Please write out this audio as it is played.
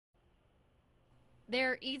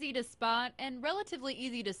They're easy to spot and relatively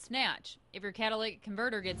easy to snatch. If your catalytic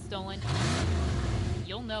converter gets stolen,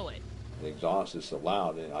 you'll know it. The exhaust is so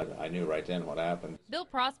loud, and I knew right then what happened. Bill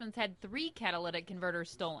Prosman's had 3 catalytic converters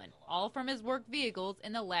stolen, all from his work vehicles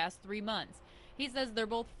in the last 3 months. He says they're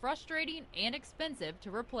both frustrating and expensive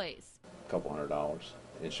to replace. A couple $100.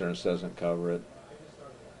 Insurance doesn't cover it,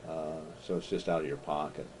 so it's just out of your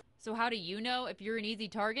pocket. So how do you know if you're an easy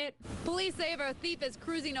target? Police say if a thief is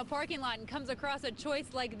cruising a parking lot and comes across a choice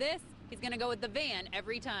like this, he's going to go with the van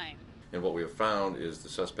every time. And what we have found is the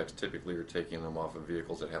suspects typically are taking them off of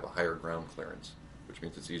vehicles that have a higher ground clearance, which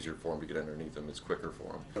means it's easier for them to get underneath them. It's quicker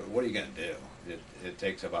for them. But what are you going to do? It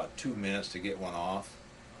takes about 2 minutes to get one off,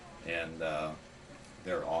 and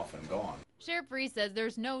they're off and gone. Sheriff Reese says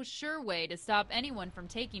there's no sure way to stop anyone from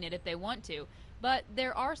taking it if they want to, but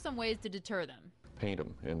there are some ways to deter them. Paint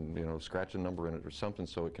them and scratch a number in it or something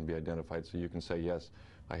so it can be identified, so you can say, yes,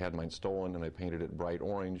 I had mine stolen and I painted it bright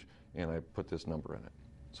orange and I put this number in it.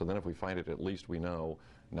 So then if we find it, at least we know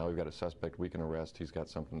now we've got a suspect we can arrest. He's got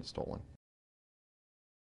something that's stolen.